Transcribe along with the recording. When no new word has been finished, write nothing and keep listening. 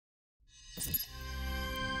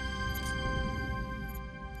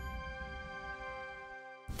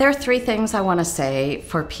There are three things I want to say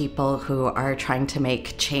for people who are trying to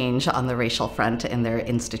make change on the racial front in their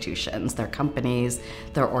institutions, their companies,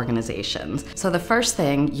 their organizations. So the first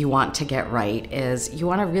thing you want to get right is you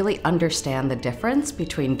want to really understand the difference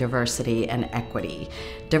between diversity and equity.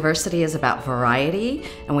 Diversity is about variety,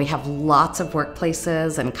 and we have lots of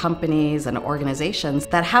workplaces and companies and organizations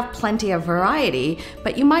that have plenty of variety,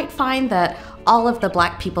 but you might find that all of the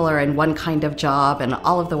black people are in one kind of job and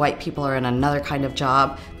all of the white people are in another kind of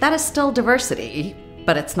job. That is still diversity,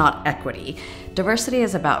 but it's not equity. Diversity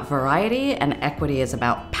is about variety and equity is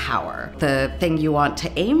about power. The thing you want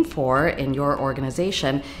to aim for in your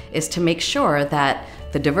organization is to make sure that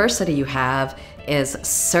the diversity you have is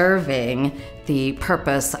serving the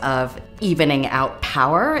purpose of evening out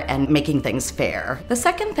power and making things fair. The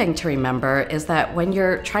second thing to remember is that when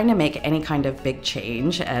you're trying to make any kind of big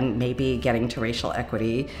change, and maybe getting to racial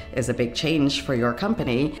equity is a big change for your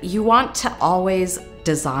company, you want to always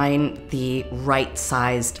design the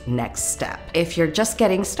right-sized next step. If you're just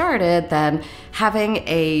getting started, then having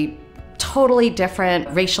a totally different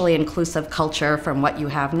racially inclusive culture from what you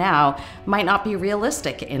have now might not be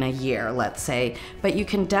realistic in a year, let's say, but you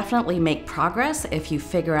can definitely make progress if you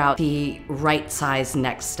figure out the right size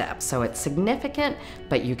next step. So it's significant,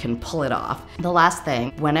 but you can pull it off. The last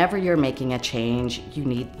thing, whenever you're making a change, you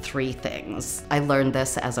need three things. I learned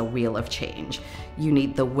this as a wheel of change. You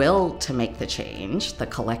need the will to make the change, the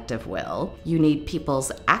collective will. You need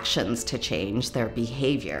people's actions to change, their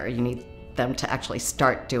behavior. You need them to actually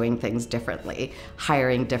start doing things differently,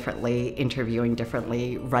 hiring differently, interviewing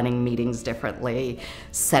differently, running meetings differently,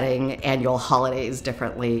 setting annual holidays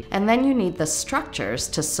differently. And then you need the structures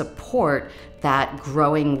to support that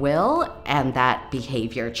growing will and that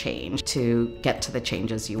behavior change to get to the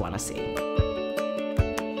changes you want to see.